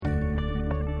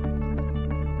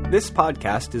This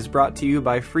podcast is brought to you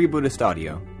by Free Buddhist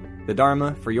Audio, the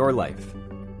Dharma for your life.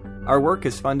 Our work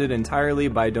is funded entirely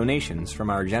by donations from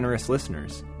our generous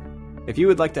listeners. If you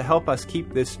would like to help us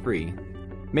keep this free,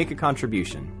 make a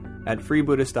contribution at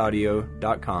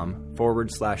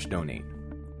freebuddhistaudio.com/donate.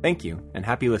 Thank you, and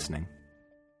happy listening.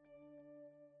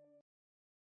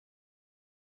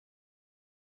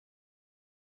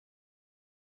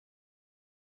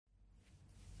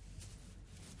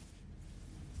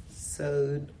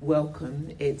 So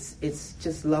welcome. It's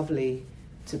just lovely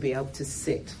to be able to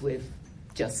sit with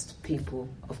just people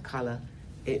of colour.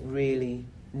 It really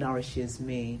nourishes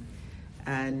me,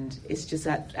 and it's just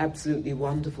absolutely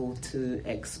wonderful to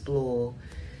explore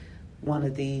one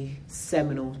of the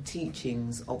seminal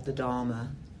teachings of the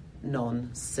Dharma,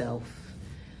 non-self.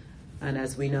 And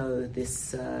as we know,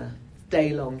 this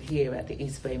day long here at the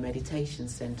FBA Meditation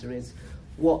Centre is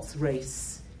what's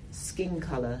race, skin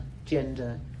colour,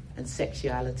 gender and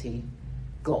sexuality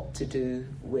got to do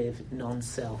with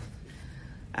non-self.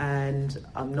 And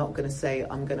I'm not going to say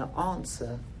I'm going to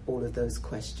answer all of those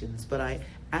questions, but I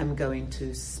am going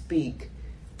to speak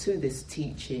to this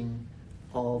teaching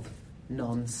of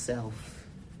non-self.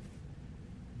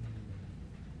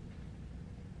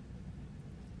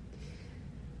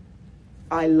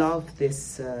 I love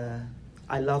this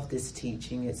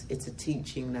teaching. It's a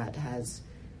teaching that has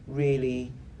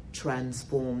really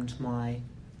transformed my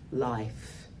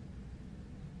life.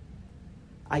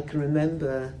 I can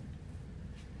remember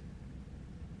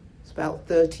it's about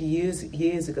 30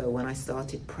 years ago when I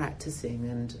started practicing,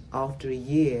 and after a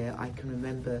year I can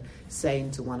remember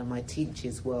saying to one of my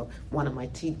teachers,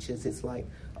 it's like,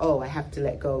 oh, I have to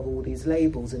let go of all these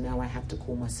labels and now I have to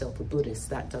call myself a Buddhist.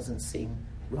 That doesn't seem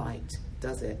right,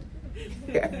 does it?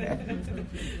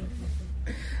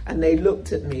 And they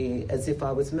looked at me as if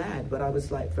I was mad, but I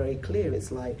was like very clear.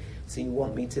 It's like, so you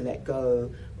want me to let go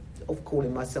of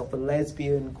calling myself a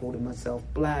lesbian, calling myself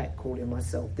black, calling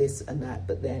myself this and that,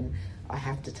 but then I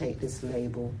have to take this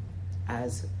label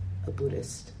as a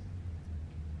Buddhist.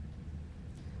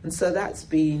 And so that's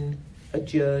been a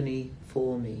journey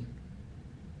for me.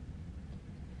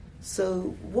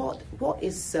 So what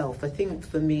is self? I think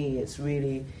for me it's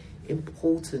really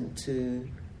important to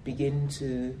begin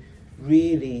to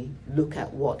really look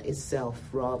at what is self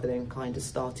rather than kind of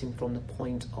starting from the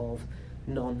point of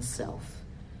non-self.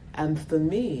 And for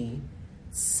me,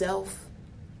 self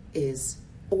is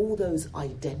all those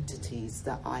identities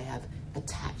that I have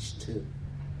attached to.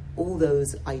 All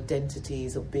those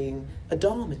identities of being a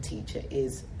Dharma teacher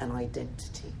is an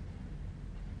identity.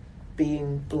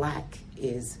 Being black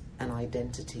is an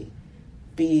identity.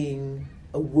 Being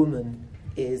a woman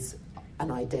is an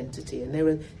identity, and there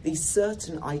are these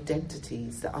certain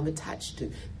identities that I'm attached to.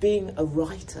 Being a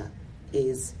writer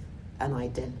is an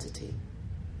identity.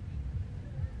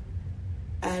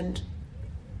 And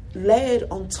layered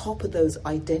on top of those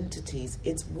identities,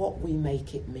 it's what we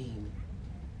make it mean.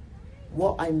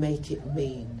 What I make it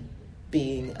mean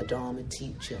being a Dharma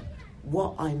teacher.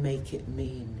 What I make it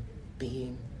mean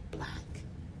being black.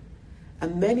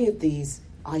 And many of these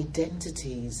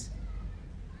identities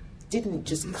didn't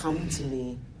just come to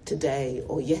me today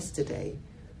or yesterday.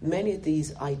 Many of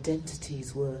these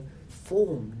identities were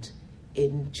formed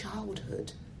in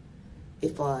childhood.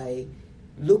 If I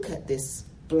look at this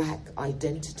black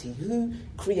identity, who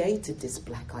created this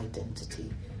black identity?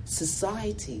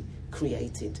 Society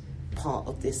created part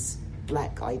of this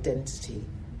black identity.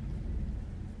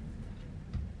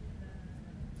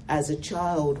 As a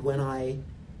child, when I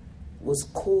was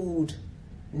called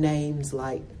names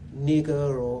like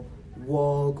nigger or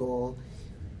wog or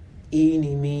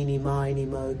eeny, meeny, miny,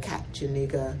 mo, catch a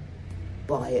nigger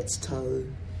by its toe,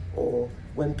 or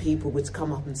when people would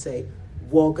come up and say,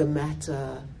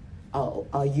 Wogamatta,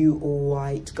 are you all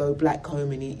right? Go black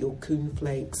home and eat your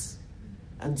cornflakes.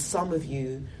 And some of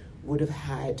you would have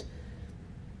had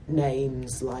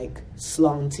names like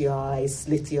slanty eyes,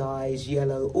 slitty eyes,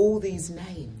 yellow, all these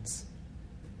names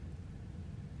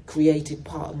created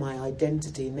part of my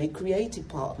identity. And they created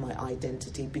part of my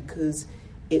identity because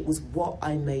it was what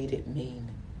I made it mean.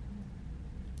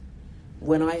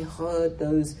 When I heard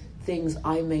those things,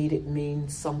 I made it mean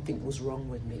something was wrong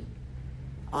with me.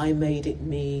 I made it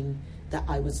mean that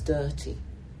I was dirty.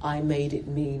 I made it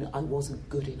mean I wasn't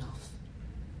good enough.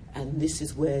 And this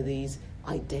is where these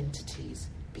identities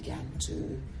began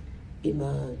to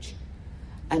emerge.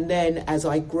 And then as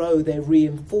I grow, they're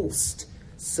reinforced.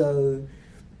 So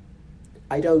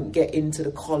I don't get into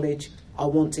the college I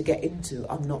want to get into.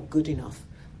 I'm not good enough.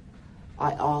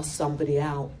 I ask somebody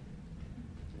out.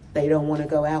 They don't want to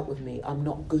go out with me. I'm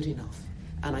not good enough.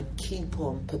 And I keep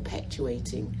on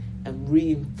perpetuating and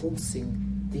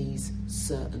reinforcing these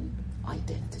certain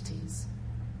identities.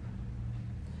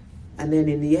 And then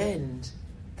in the end,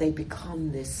 they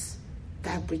become this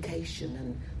fabrication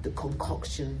and the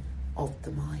concoction of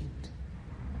the mind.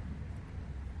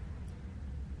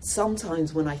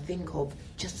 Sometimes when I think of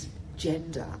just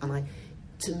gender,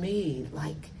 to me,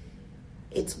 like,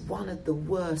 it's one of the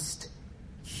worst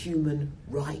human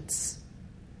rights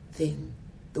thing.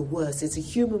 The worst. It's a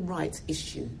human rights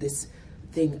issue, this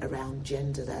thing around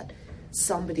gender, that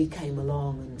somebody came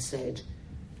along and said,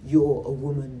 you're a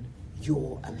woman,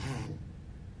 you're a man.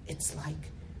 It's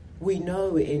like, we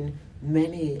know in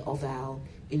many of our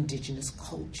indigenous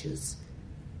cultures,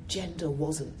 gender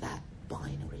wasn't that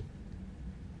binary.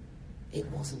 It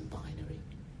wasn't binary.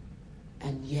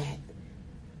 And yet,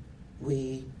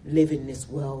 we live in this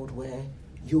world where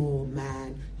you're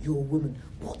man, you're woman.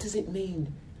 What does it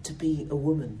mean to be a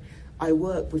woman? I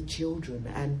work with children,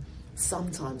 and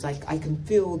sometimes I can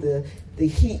feel the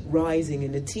heat rising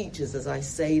in the teachers as I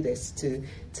say this to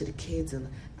the kids, and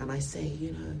I say,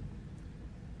 you know,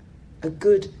 a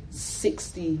good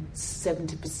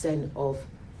 60-70% of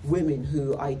women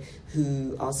who are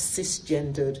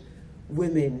cisgendered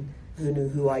women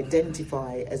who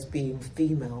identify as being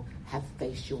female have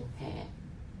facial hair.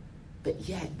 But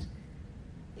yet,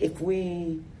 if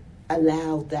we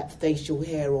allowed that facial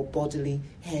hair or bodily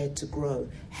hair to grow,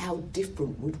 how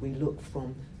different would we look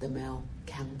from the male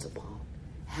counterpart?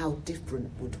 How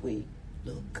different would we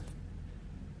look?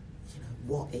 You know,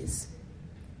 what is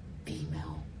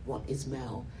female? What is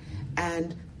male?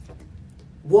 And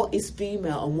what is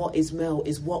female and what is male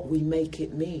is what we make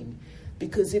it mean.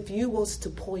 Because if you was to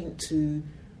point to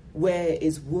where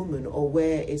is woman or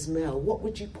where is male, what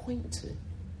would you point to?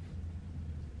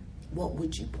 What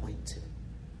would you point to?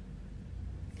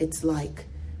 It's like,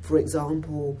 for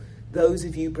example, those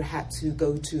of you perhaps who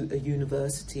go to a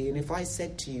university, and if I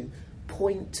said to you,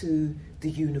 point to the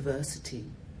university,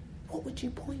 what would you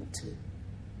point to?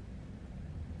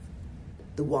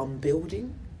 The one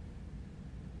building?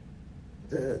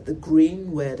 The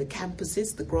green where the campus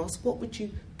is, the grass, what would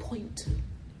you point to?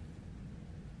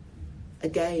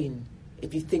 Again,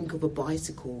 if you think of a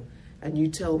bicycle and you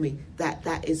tell me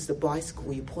that is the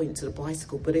bicycle, you point to the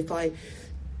bicycle. But if I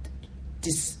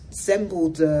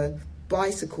disassembled the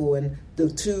bicycle and the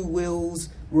two wheels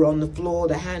were on the floor,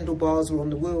 the handlebars were on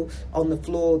the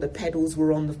floor, the pedals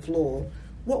were on the floor,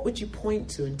 what would you point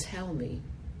to and tell me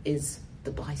is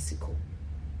the bicycle?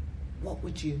 What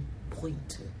would you point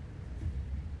to?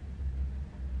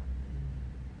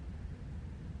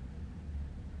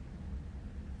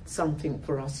 Something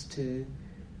for us to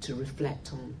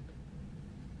reflect on.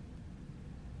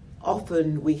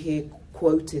 Often we hear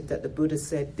quoted that the Buddha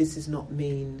said, this is not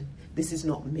mean, this is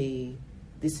not me,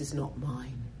 this is not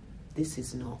mine, this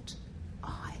is not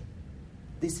I.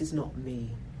 This is not me,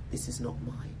 this is not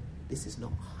mine, this is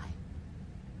not I.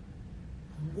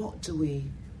 And what do we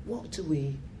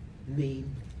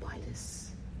mean by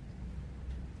this?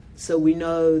 So we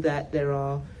know that there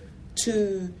are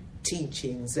two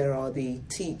teachings. There are the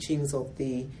teachings of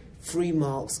the 3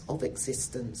 marks of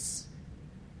existence.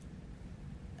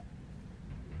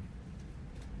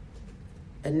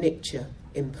 Anicca,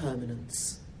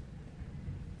 impermanence.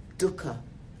 Dukkha,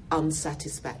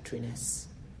 unsatisfactoriness.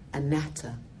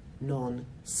 Anatta,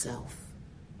 non-self.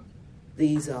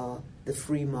 These are the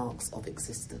 3 marks of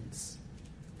existence.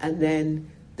 And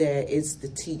then there is the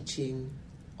teaching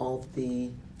of the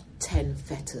 10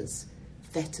 fetters,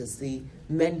 the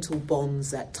mental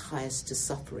bonds that tie us to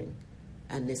suffering.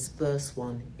 And this first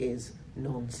one is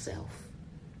non-self.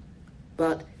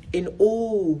 But in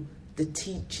all the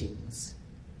teachings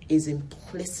is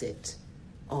implicit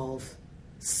of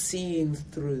seeing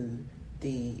through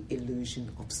the illusion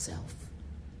of self,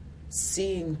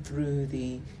 seeing through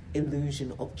the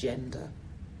illusion of gender,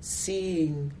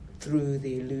 seeing through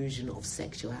the illusion of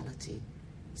sexuality,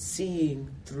 seeing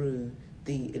through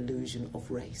the illusion of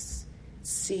race,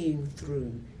 seeing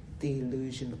through the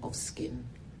illusion of skin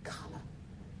colour.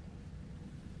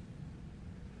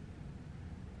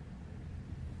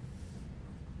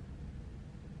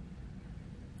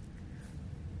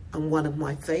 And one of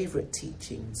my favourite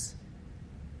teachings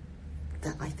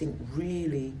that I think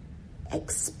really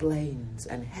explains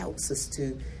and helps us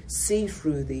to see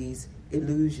through these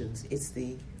illusions is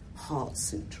the Heart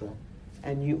Sutra.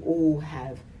 And you all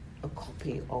have a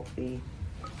copy of the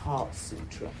Heart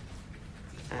Sutra.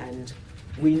 And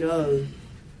we know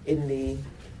in the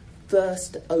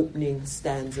first opening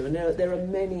stanza, and there are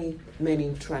many,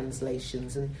 many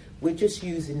translations, and we're just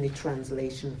using the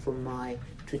translation from my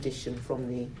tradition, from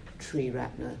the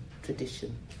Triratna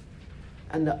tradition.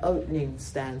 And the opening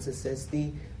stanza says,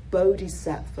 the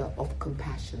Bodhisattva of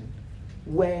compassion,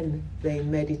 when they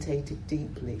meditated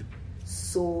deeply,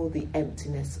 saw the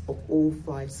emptiness of all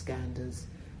five skandhas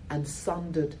and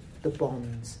sundered the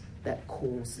bonds that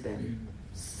caused them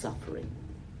suffering.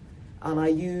 And I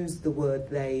use the word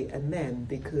they and them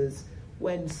because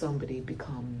when somebody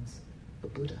becomes a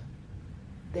Buddha,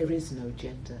 there is no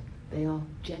gender. They are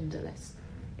genderless.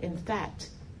 In fact,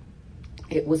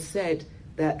 it was said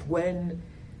that when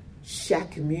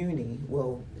Shakyamuni,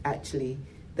 well, actually,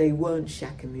 they weren't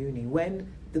Shakyamuni,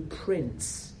 when the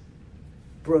prince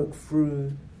broke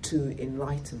through to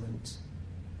enlightenment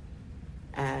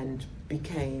and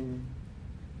became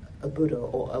a Buddha,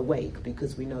 or awake,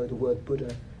 because we know the word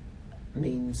Buddha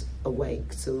means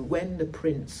awake. So when the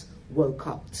prince woke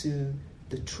up to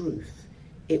the truth,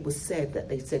 it was said that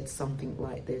they said something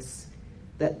like this,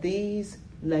 that these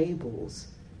labels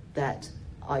that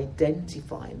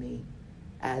identify me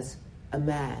as a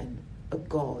man, a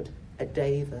god, a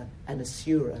deva, and a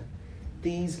sura,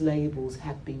 these labels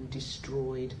have been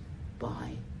destroyed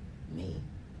by me.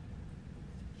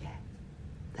 Yeah,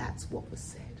 that's what was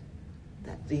said,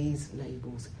 that these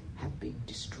labels have been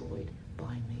destroyed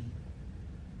by me.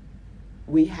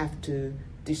 We have to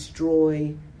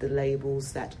destroy the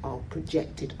labels that are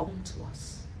projected onto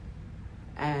us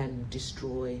and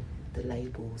destroy the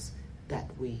labels that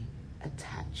we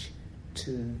attach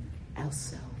to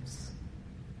ourselves.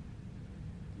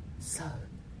 So,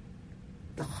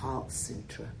 the Heart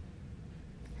Sutra.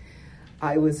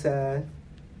 I was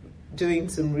doing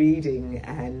some reading,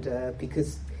 and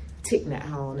because Thich Nhat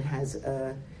Hanh has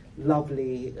a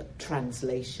lovely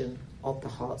translation of the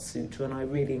Heart Sutra, and I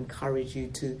really encourage you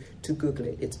to Google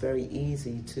it. It's very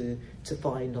easy to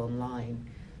find online.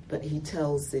 But he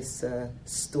tells this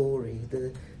story,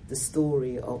 the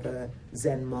story of a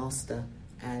Zen master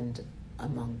and a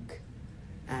monk.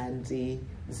 And the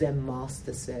Zen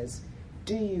master says,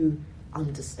 do you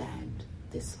understand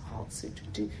this Heart Sutra?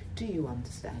 Do you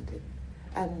understand it?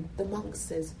 And the monk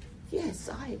says, yes,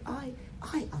 I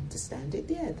understand it.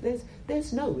 Yeah,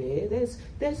 there's no ear,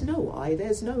 there's no eye,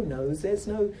 there's no nose, there's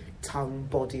no tongue,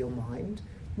 body or mind,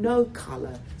 no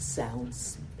colour, sound,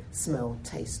 smell,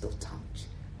 taste or touch.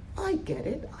 I get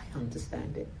it, I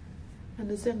understand it. And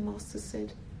the Zen master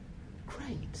said,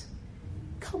 great,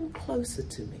 come closer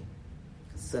to me.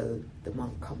 So the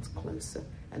monk comes closer,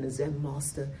 and the Zen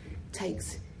master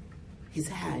takes his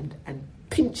hand and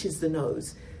pinches the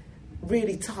nose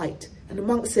really tight. And the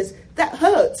monk says, that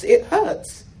hurts, it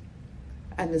hurts.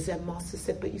 And the Zen master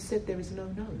said, but you said there is no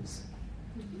nose.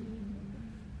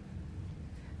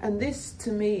 And this,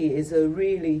 to me, is a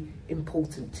really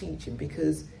important teaching,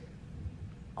 because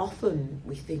often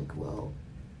we think, well,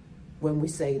 when we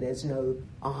say there's no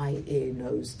eye, ear,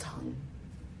 nose, tongue,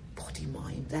 body,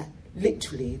 mind, that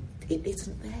literally it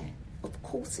isn't there. Of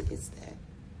course it is there.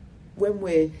 When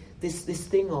we're this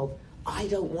thing of, I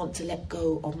don't want to let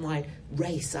go of my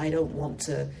race, I don't want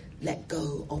to let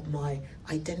go of my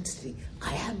identity.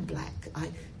 I am black.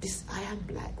 I am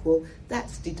black. Well,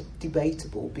 that's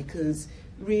debatable, because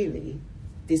really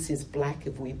this is black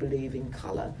if we believe in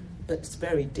colour, but it's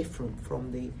very different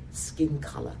from the skin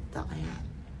colour that I am.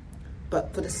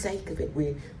 But for the sake of it,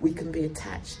 we can be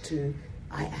attached to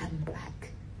I am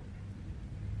black.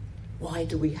 Why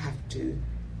do we have to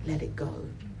let it go?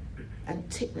 And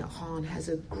Thich Nhat Hanh has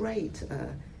a great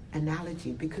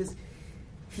analogy, because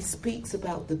he speaks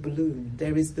about the balloon.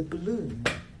 There is the balloon,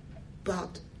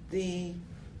 but the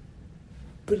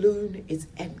balloon is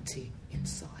empty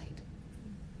inside.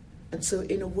 And so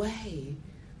in a way,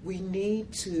 we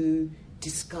need to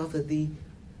discover the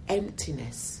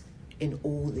emptiness in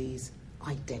all these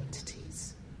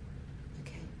identities.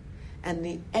 Okay? And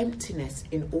the emptiness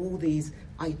in all these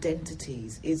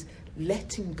identities is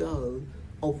letting go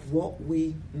of what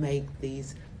we make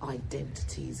these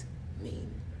identities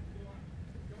mean.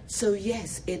 So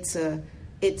yes, it's a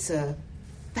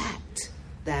fact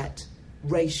that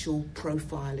racial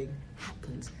profiling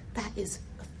happens. That is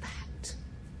a fact.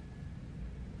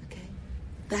 Okay?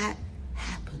 That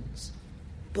happens.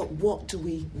 But what do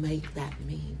we make that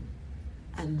mean?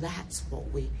 And that's what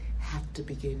we have to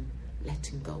begin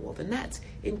letting go of. And that's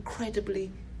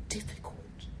incredibly difficult.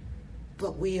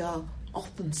 But we are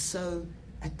often so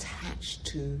attached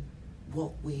to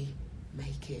what we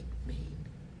make it mean.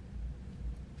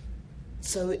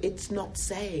 So it's not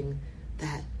saying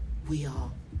that we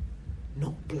are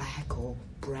not black or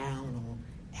brown or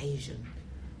Asian.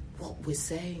 What we're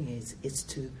saying is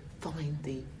to find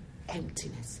the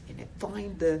emptiness in it,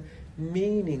 find the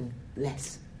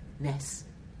meaninglessness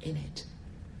in it,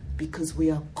 because we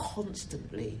are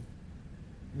constantly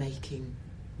making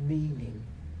meaning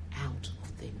out of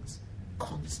things,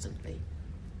 constantly.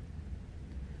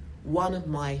 One of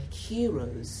my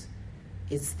heroes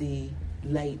is the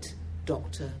late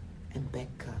Dr.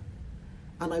 Mbeka.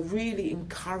 And I really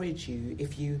encourage you,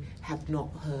 if you have not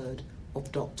heard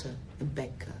of Dr.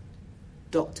 Mbeka,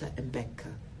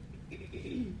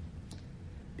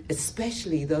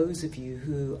 especially those of you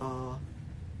who are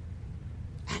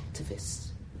activists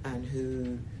and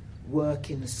who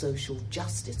work in the social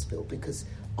justice field, because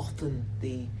often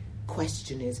the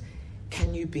question is,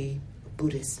 can you be a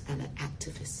Buddhist and an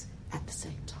activist at the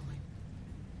same time?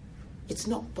 It's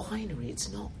not binary, it's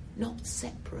not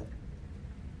separate.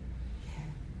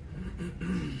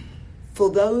 Yeah. For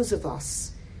those of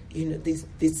us,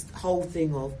 this whole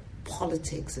thing of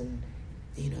politics and,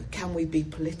 can we be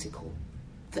political?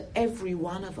 For every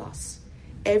one of us,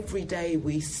 every day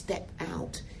we step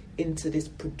out into this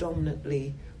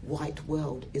predominantly white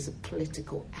world is a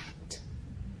political act.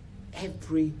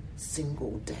 Every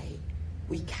single day.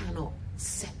 We cannot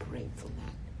separate from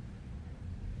that.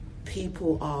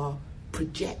 People are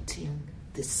projecting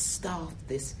this stuff,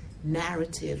 this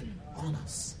narrative on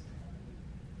us.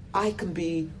 I can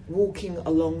be walking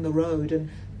along the road and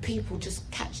people just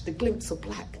catch the glimpse of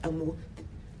black and will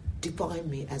define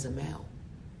me as a male.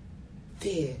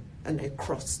 Fear, and they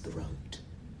cross the road.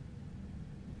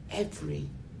 Every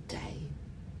day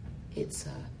it's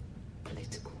a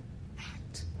political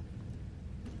act.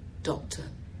 Dr.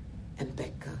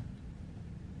 Mbeka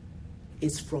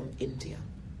is from India,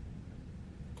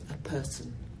 a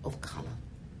person of colour.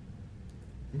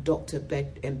 Dr.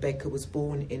 Mbeka was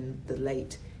born in the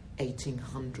late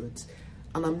 1800s,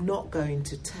 and I'm not going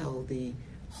to tell the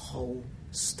whole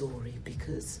story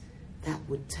because that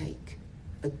would take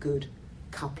a good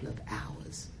couple of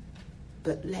hours.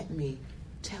 But let me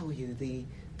tell you the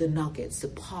nuggets, the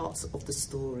parts of the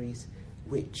stories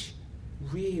which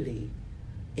really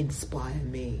inspire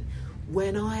me.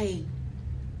 When I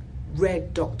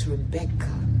read Dr.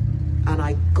 Mbeka and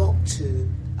I got to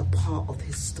a part of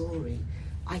his story,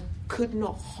 I could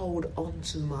not hold on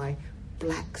to my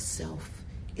black self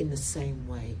in the same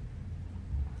way.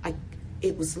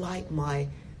 It was like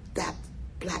that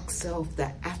black self,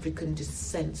 that African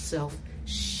descent self,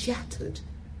 shattered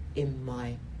in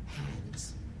my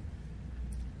hands.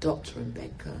 Dr.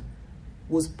 Mbeka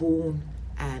was born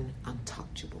an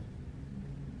untouchable.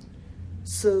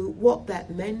 So what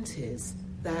that meant is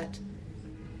that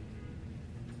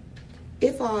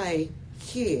if I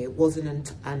here was an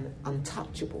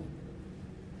untouchable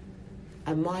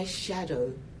and my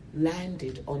shadow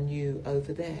landed on you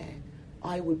over there,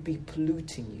 I would be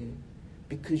polluting you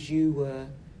because you were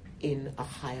in a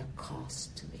higher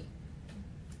caste to me.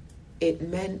 It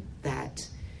meant that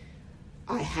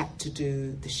I had to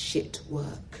do the shit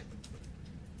work.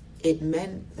 It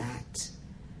meant that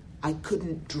I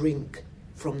couldn't drink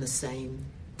from the same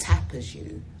tap as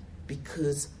you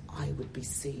because I would be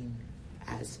seen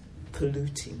as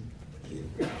polluting you.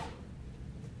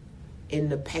 In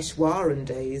the Peshwaran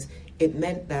days, it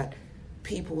meant that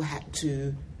people had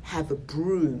to have a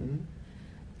broom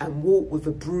and walk with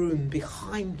a broom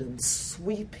behind them,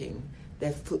 sweeping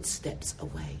their footsteps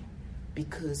away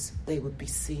because they would be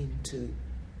seen to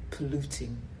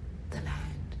polluting the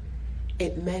land.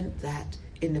 It meant that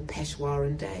in the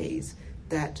Peshwaran days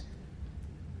that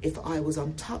if I was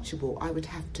untouchable, I would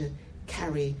have to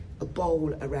carry a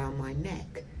bowl around my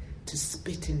neck to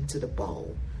spit into the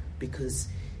bowl because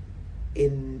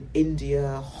in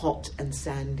India, hot and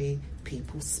sandy,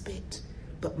 people spit.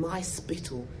 But my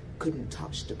spittle couldn't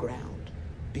touch the ground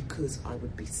because I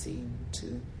would be seen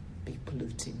to be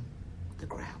polluting the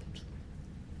ground.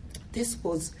 This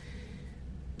was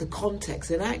the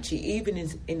context, and actually even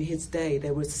in his day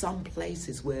there were some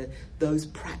places where those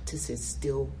practices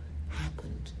still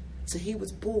happened. So he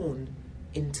was born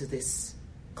into this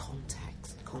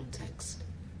context.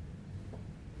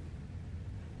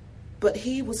 But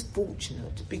he was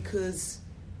fortunate because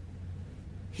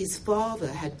his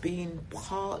father had been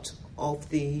part of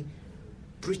the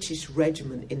British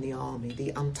regiment in the army,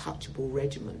 the Untouchable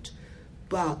Regiment.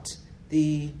 But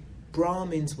the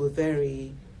Brahmins were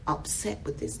very upset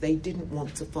with this. They didn't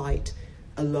want to fight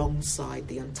alongside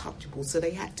the Untouchables, so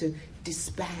they had to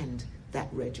disband that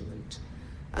regiment.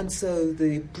 And so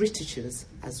the Britishers,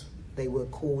 as they were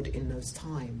called in those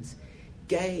times,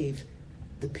 gave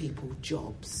the people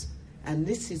jobs. And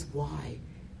this is why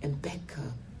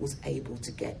Mbeka was able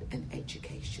to get an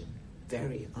education.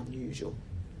 Very unusual.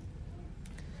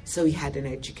 So he had an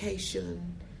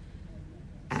education,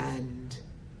 and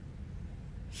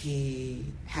he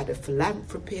had a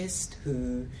philanthropist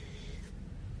who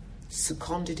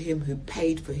seconded him, who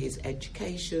paid for his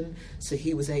education, so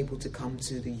he was able to come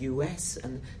to the US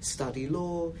and study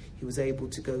law. He was able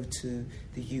to go to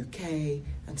the UK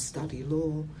and study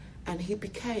law, and he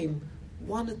became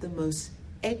one of the most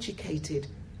educated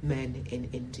men in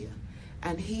India.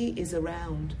 And he is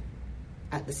around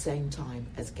at the same time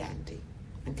as Gandhi.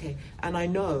 Okay, and I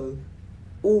know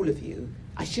all of you,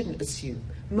 I shouldn't assume,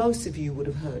 most of you would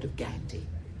have heard of Gandhi,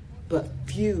 but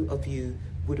few of you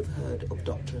would have heard of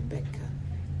Dr. Ambedkar.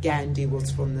 Gandhi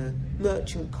was from the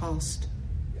merchant caste.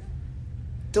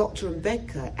 Dr.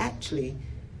 Ambedkar, actually,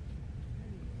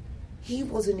 he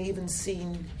wasn't even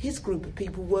seen, his group of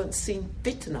people weren't seen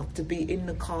fit enough to be in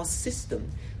the caste system,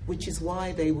 which is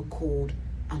why they were called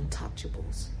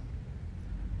untouchables.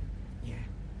 Yeah.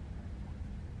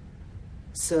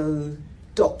 So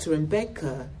Dr.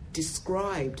 Ambedkar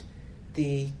described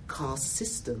the caste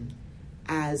system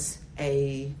as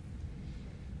a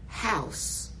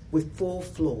house with 4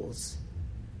 floors,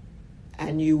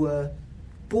 and you were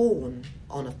born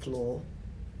on a floor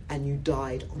and you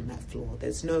died on that floor.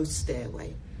 There's no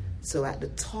stairway. So at the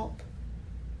top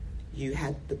you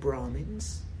had the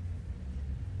Brahmins,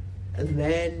 and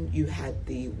then you had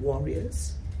the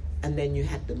warriors, and then you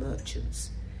had the merchants.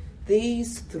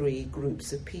 These 3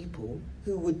 groups of people,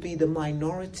 who would be the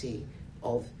minority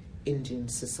of Indian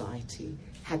society,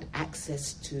 had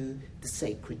access to the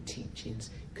sacred teachings,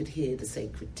 could hear the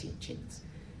sacred teachings.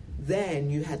 Then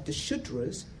you had the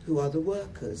Shudras, who are the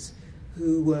workers,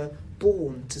 who were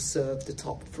born to serve the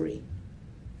top 3.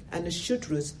 And the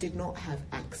Shudras did not have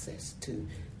access to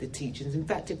the teachings. In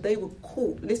fact, if they were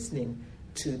caught listening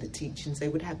to the teachings, they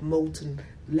would have molten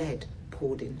lead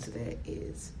poured into their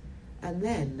ears. And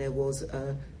then there was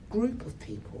a group of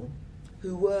people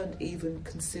who weren't even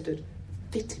considered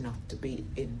fit enough to be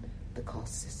in the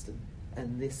caste system,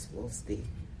 and this was the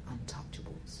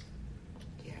untouchables.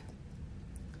 Yeah.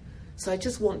 So I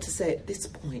just want to say at this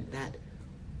point that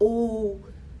all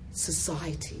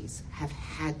societies have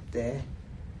had their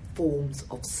forms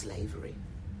of slavery,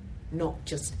 not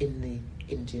just in the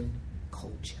Indian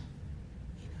culture.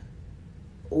 You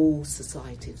know, all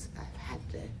societies have had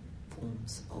their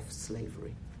forms of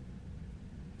slavery.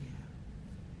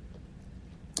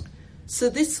 Yeah. So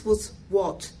this was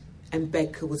what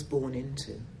Ambedkar was born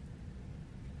into.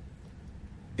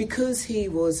 Because he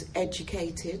was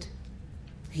educated,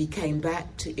 he came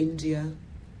back to India.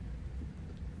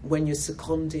 When you're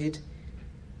seconded,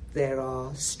 there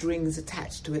are strings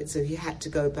attached to it, so he had to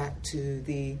go back to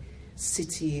the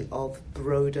city of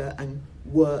Baroda and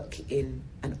work in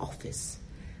an office.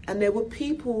 And there were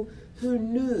people who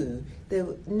knew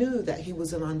that he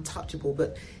was an untouchable,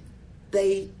 but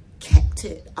they kept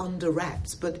it under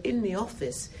wraps. But in the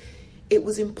office, it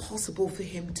was impossible for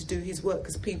him to do his work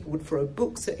because people would throw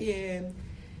books at him,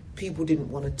 people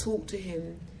didn't want to talk to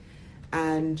him,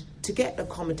 and to get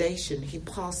accommodation, he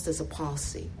passed as a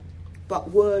Parsi.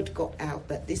 But word got out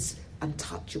that this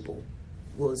untouchable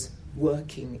was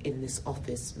working in this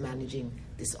office, managing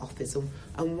this office.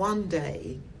 And one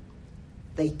day,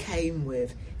 they came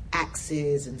with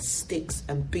axes and sticks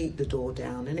and beat the door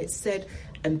down. And it said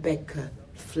Ambedkar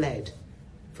fled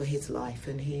for his life,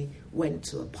 and he went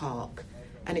to a park.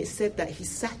 And it said that he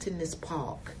sat in this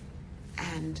park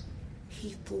and he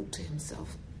thought to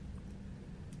himself,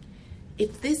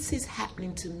 if this is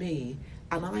happening to me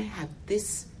and I have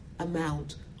this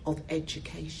amount of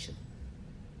education,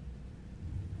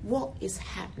 what is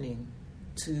happening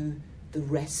to the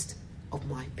rest of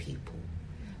my people?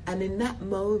 And in that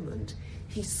moment,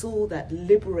 he saw that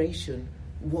liberation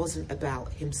wasn't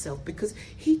about himself, because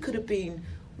he could have been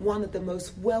one of the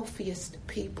most wealthiest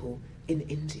people in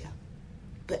India.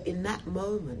 But in that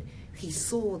moment, he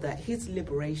saw that his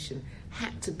liberation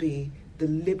had to be the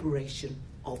liberation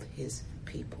of his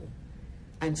people.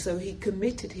 And so he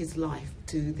committed his life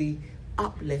to the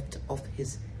uplift of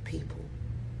his people.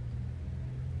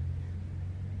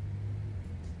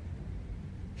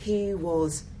 He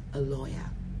was a lawyer.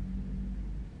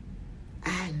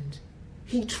 And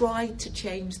he tried to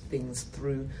change things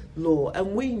through law.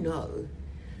 And we know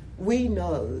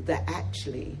that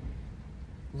actually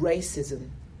racism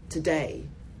today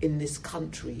in this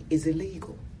country is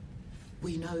illegal.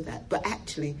 We know that, but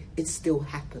actually it still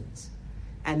happens.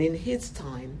 And in his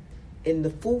time, in the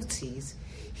 40s,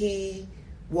 he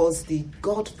was the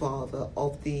godfather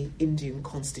of the Indian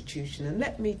Constitution. And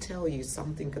let me tell you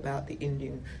something about the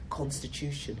Indian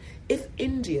Constitution. If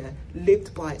India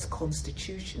lived by its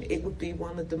constitution, it would be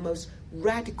one of the most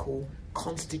radical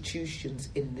constitutions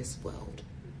in this world.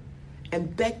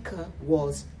 Ambedkar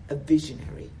was a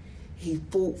visionary. He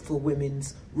fought for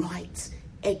women's rights,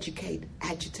 educate,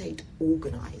 agitate,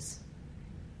 organize.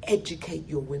 educate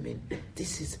your women.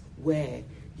 This is where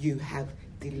you have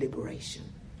the liberation.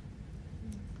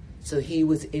 So he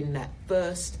was in that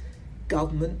first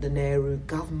government, the Nehru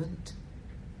government,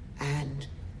 and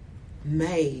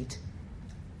made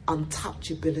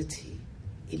untouchability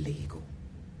illegal.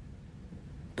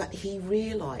 But he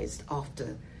realised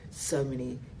after so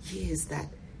many years that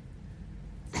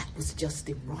was just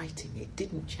in writing. It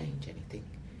didn't change anything.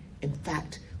 In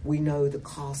fact, we know the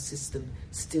caste system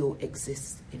still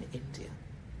exists in India.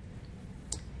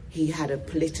 He had a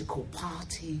political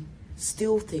party.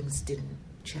 Still things didn't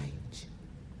change.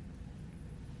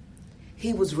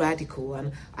 He was radical,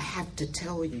 and I have to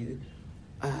tell you,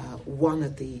 one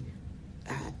of the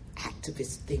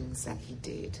activist things that he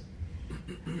did,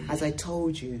 as I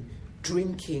told you,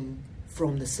 drinking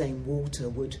from the same water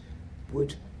would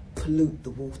pollute the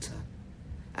water.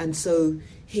 And so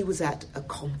he was at a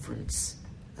conference,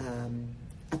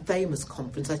 a famous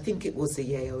conference. I think it was the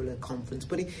Yeola conference,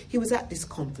 but he was at this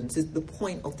conference. The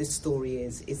point of this story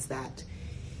is that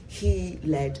he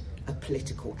led a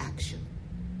political action.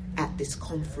 At this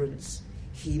conference,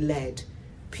 he led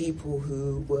people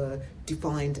who were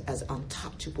defined as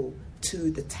untouchable to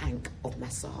the tank of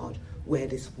Masad, where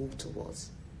this water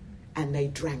was. And they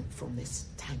drank from this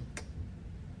tank.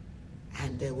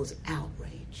 And there was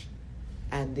outrage.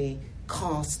 And the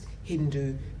caste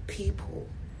Hindu people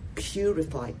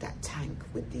purified that tank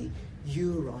with the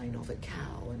urine of a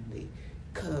cow and the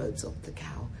curds of the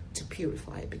cow to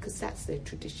purify it, because that's their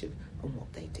tradition and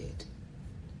what they did.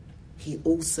 He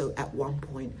also, at one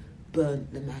point,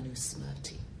 burnt the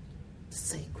Manusmriti, the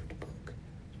sacred book,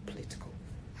 political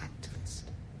activist.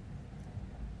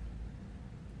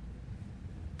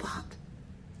 But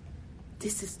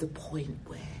this is the point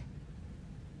where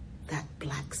that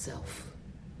black self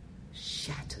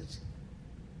shattered.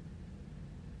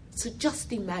 So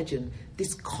just imagine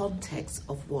this context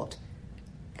of what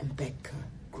Ambedkar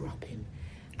grew up in.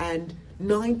 And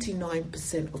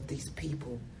 99% of these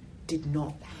people did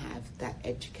not have that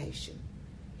education.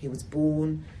 He was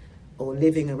born or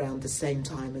living around the same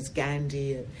time as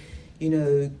Gandhi.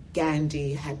 And,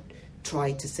 Gandhi had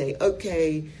tried to say,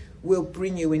 okay, we'll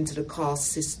bring you into the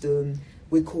caste system.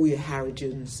 We'll call you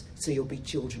Harijans, so you'll be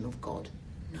children of God.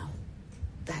 No,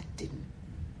 that didn't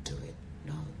do it.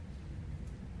 No.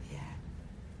 Yeah.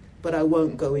 But I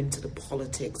won't go into the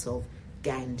politics of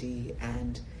Gandhi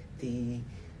and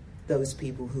those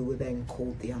people who were then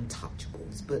called the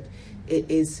untouchables, but it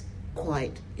is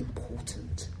quite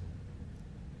important.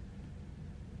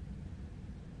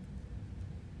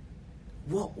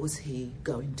 What was he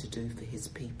going to do for his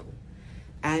people?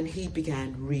 And he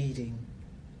began reading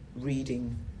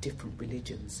different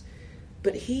religions.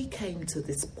 But he came to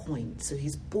this point, so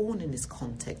he's born in this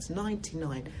context.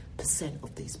 99%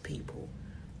 of these people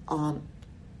aren't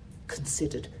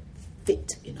considered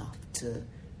fit enough to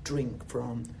drink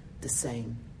from the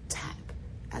same tap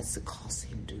as the caste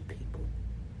Hindu people.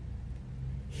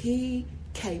 He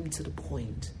came to the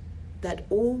point that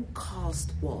all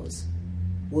caste was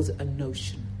a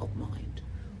notion of mind.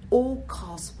 All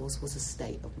caste was a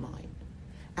state of mind.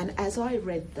 And as I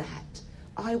read that,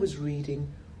 I was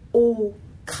reading all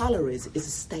colour is a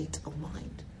state of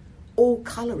mind. All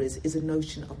colour is a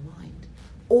notion of mind.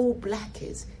 All black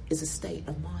is a state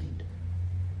of mind.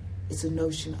 It's a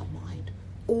notion of mind.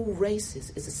 All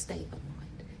races is a state of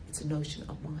mind. It's a notion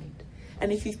of mind.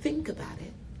 And if you think about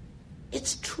it,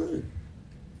 it's true.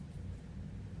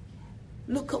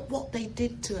 Look at what they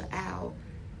did to our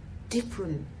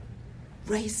different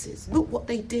races. Look what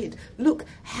they did. Look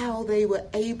how they were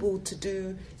able to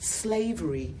do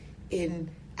slavery in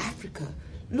Africa.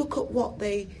 Look at what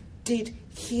they did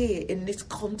here in this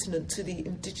continent to the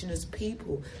indigenous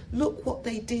people. Look what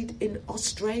they did in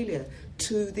Australia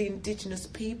to the indigenous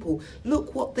people.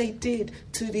 Look what they did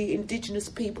to the indigenous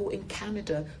people in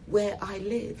Canada, where I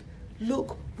live.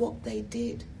 Look what they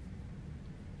did.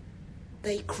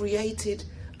 They created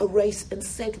a race and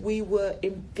said we were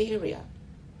inferior.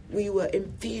 We were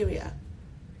inferior.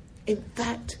 In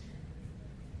fact,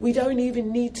 we don't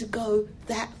even need to go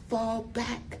that far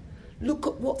back. Look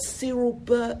at what Cyril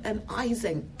Burt and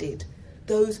Eysenck did.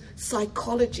 Those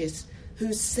psychologists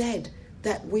who said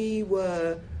that we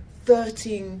were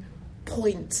 13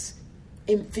 points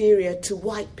inferior to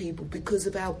white people because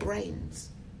of our brains.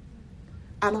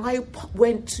 And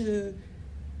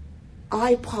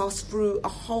I passed through a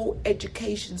whole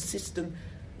education system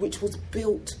which was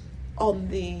built on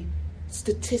the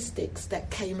statistics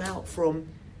that came out from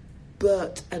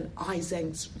Burt and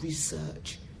Eysenck's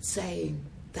research, saying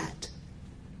that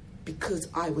because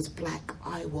I was black,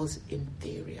 I was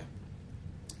inferior.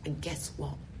 And guess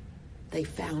what? They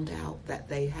found out that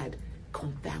they had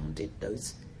confounded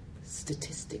those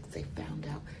statistics. They found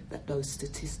out that those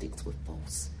statistics were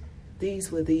false.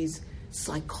 These were these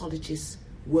psychologists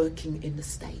working in the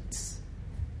States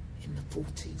in the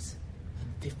 40s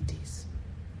and 50s.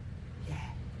 Yeah.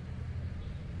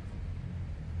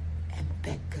 And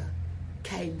Becker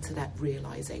came to that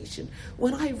realization.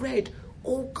 When I read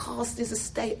all caste is a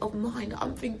state of mind,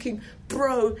 I'm thinking,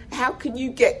 bro, how can you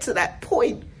get to that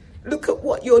point? Look at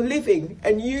what you're living,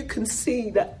 and you can see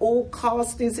that all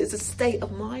caste is a state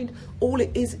of mind. All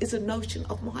it is a notion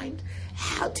of mind.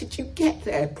 How did you get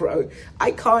there, bro?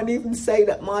 I can't even say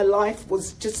that my life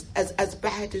was just as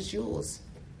bad as yours.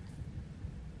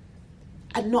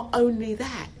 And not only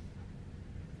that,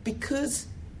 because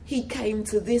he came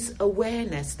to this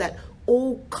awareness that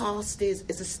all caste is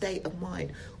a state of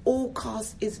mind. All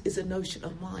caste is a notion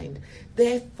of mind.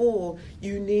 Therefore,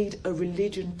 you need a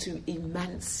religion to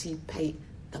emancipate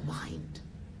the mind.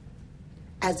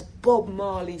 As Bob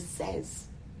Marley says,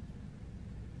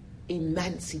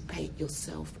 emancipate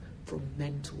yourself from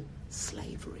mental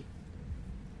slavery.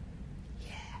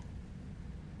 Yeah.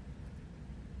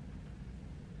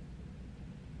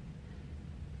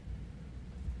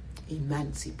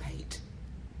 Emancipate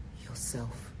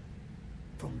yourself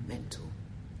from mental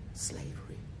slavery.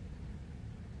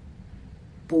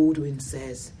 Baldwin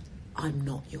says, I'm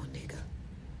not your nigger.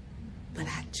 But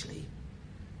actually,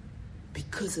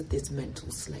 because of this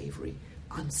mental slavery,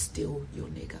 I'm still your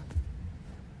nigger.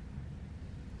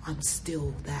 I'm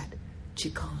still that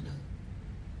Chicano.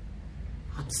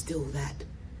 I'm still that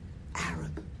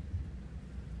Arab.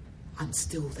 I'm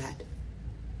still that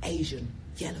Asian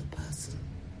yellow person.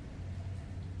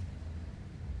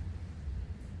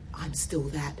 I'm still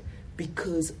that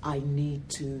because I need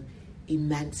to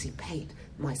emancipate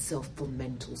myself from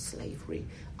mental slavery.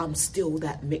 I'm still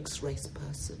that mixed race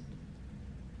person.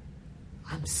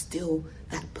 I'm still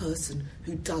that person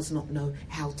who does not know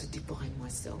how to define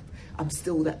myself. I'm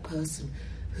still that person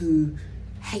who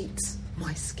hates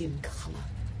my skin colour.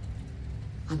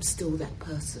 I'm still that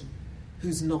person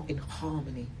who's not in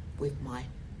harmony with my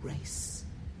race.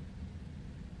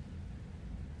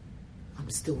 I'm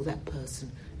still that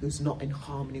person who's not in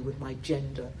harmony with my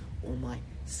gender or my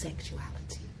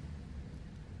sexuality.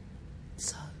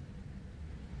 So,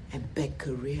 and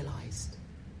Becker realised,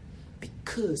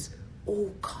 because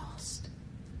all caste,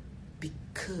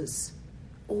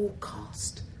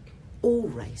 all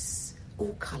race,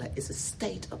 all colour is a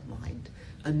state of mind,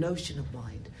 a notion of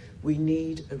mind, we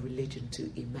need a religion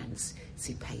to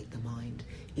emancipate the mind,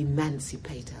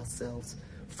 emancipate ourselves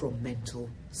from mental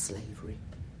slavery.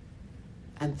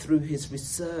 And through his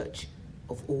research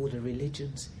of all the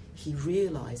religions, he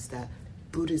realised that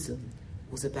Buddhism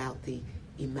was about the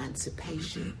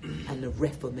emancipation and the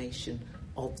reformation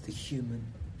of the human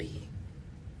being.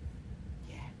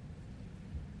 Yeah.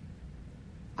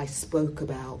 I spoke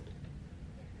about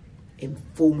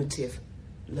informative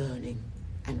learning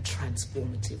and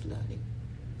transformative learning.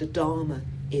 The Dharma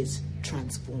is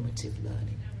transformative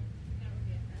learning.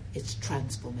 It's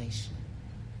transformation.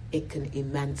 It can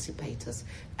emancipate us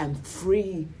and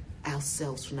free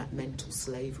ourselves from that mental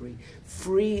slavery,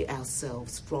 free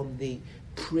ourselves from the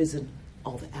prison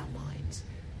of our minds,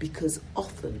 because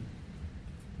often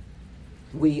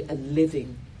we are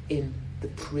living in the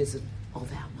prison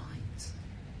of our minds.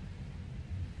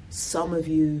 Some of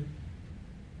you,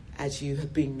 as you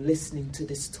have been listening to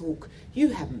this talk, you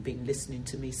haven't been listening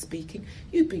to me speaking,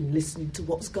 you've been listening to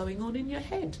what's going on in your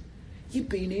head. You've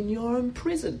been in your own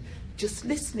prison, just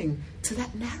listening to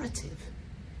that narrative.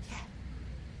 Yeah.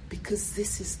 Because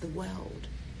this is the world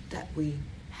that we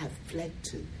have fled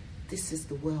to. This is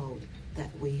the world that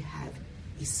we have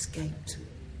escaped to.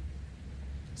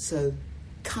 So,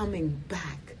 coming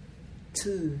back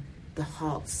to the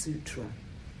Heart Sutra,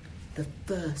 the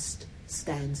first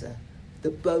stanza,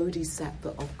 the Bodhisattva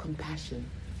of compassion,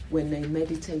 when they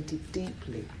meditated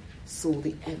deeply, saw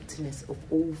the emptiness of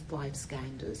all five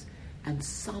skandhas and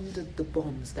sundered the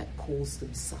bonds that caused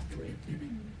them suffering.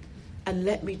 And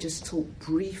let me just talk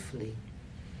briefly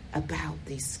about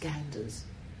these skandhas.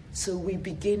 So we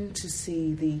begin to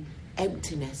see the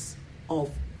emptiness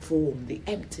of form, the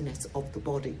emptiness of the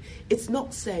body. It's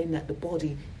not saying that the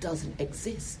body doesn't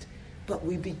exist, but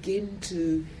we begin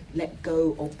to let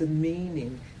go of the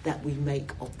meaning that we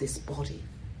make of this body.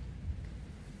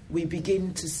 We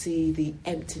begin to see the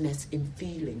emptiness in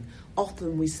feeling.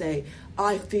 Often we say,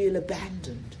 I feel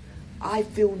abandoned, I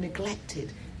feel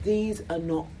neglected. These are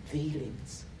not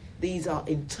feelings. These are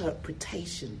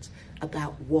interpretations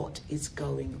about what is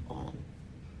going on.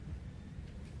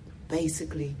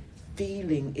 Basically,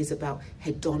 feeling is about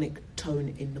hedonic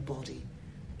tone in the body.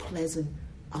 Pleasant,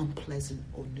 unpleasant,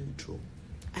 or neutral.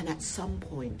 And at some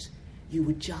point, you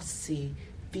would just see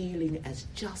feeling as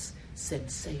just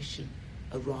sensation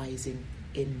arising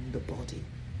in the body.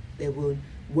 There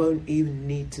won't even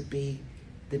need to be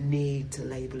the need to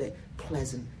label it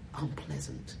pleasant,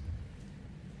 unpleasant,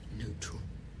 neutral.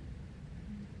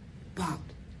 But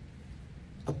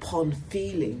upon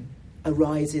feeling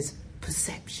arises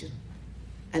perception.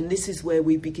 And this is where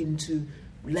we begin to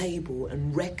label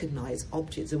and recognize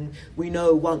objects. And we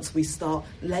know once we start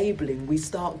labeling, we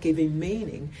start giving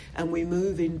meaning, and we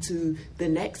move into the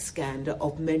next scandal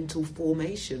of mental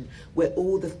formation, where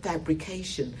all the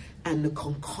fabrication and the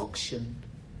concoction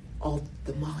of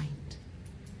the mind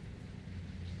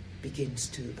begins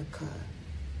to occur.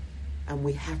 And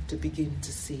we have to begin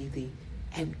to see the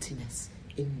emptiness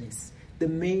in this, the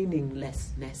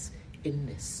meaninglessness in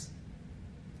this.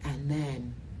 And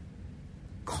then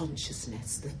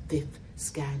consciousness, the fifth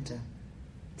skandha,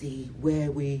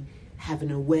 where we have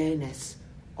an awareness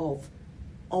of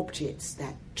objects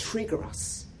that trigger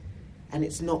us. And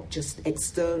it's not just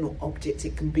external objects,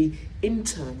 it can be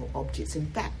internal objects. In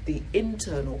fact, the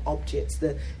internal objects,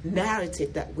 the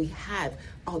narrative that we have,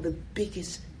 are the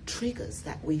biggest triggers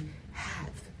that we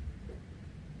have,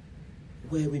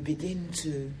 where we begin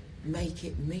to make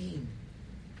it mean.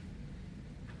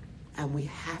 And we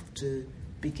have to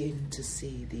begin to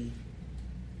see the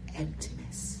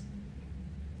emptiness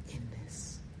in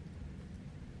this.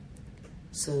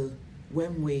 So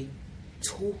when we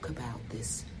talk about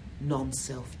this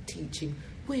non-self teaching,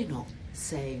 we're not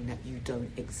saying that you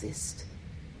don't exist.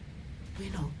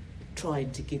 We're not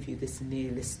trying to give you this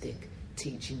nihilistic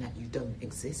teaching that you don't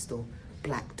exist, or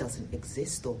black doesn't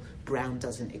exist, or brown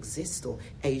doesn't exist, or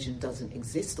Asian doesn't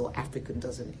exist, or African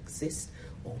doesn't exist,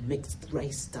 or mixed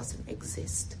race doesn't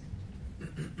exist,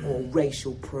 or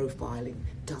racial profiling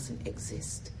doesn't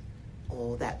exist,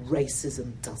 or that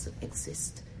racism doesn't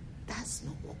exist. That's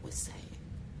not what we're saying.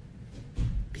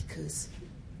 Because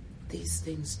these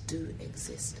things do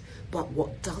exist. But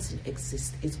what doesn't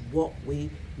exist is what we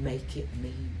make it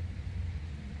mean.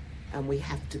 And we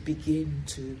have to begin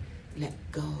to let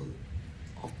go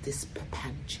of this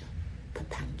papancha,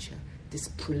 this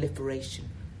proliferation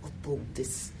of thought,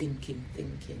 this stinking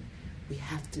thinking. We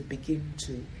have to begin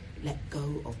to let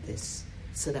go of this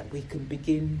so that we can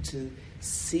begin to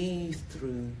see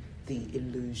through the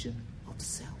illusion of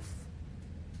self.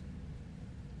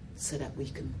 So that we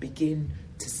can begin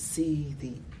to see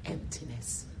the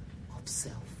emptiness of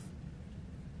self.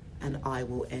 And I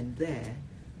will end there.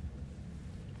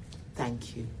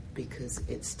 Thank you, because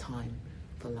it's time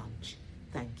for lunch.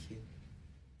 Thank you.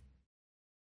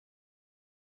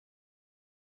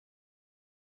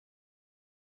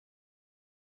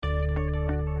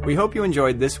 We hope you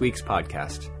enjoyed this week's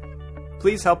podcast.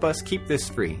 Please help us keep this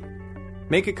free.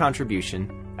 Make a contribution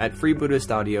at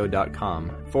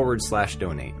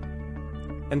freebuddhistaudio.com/donate.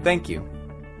 And thank you.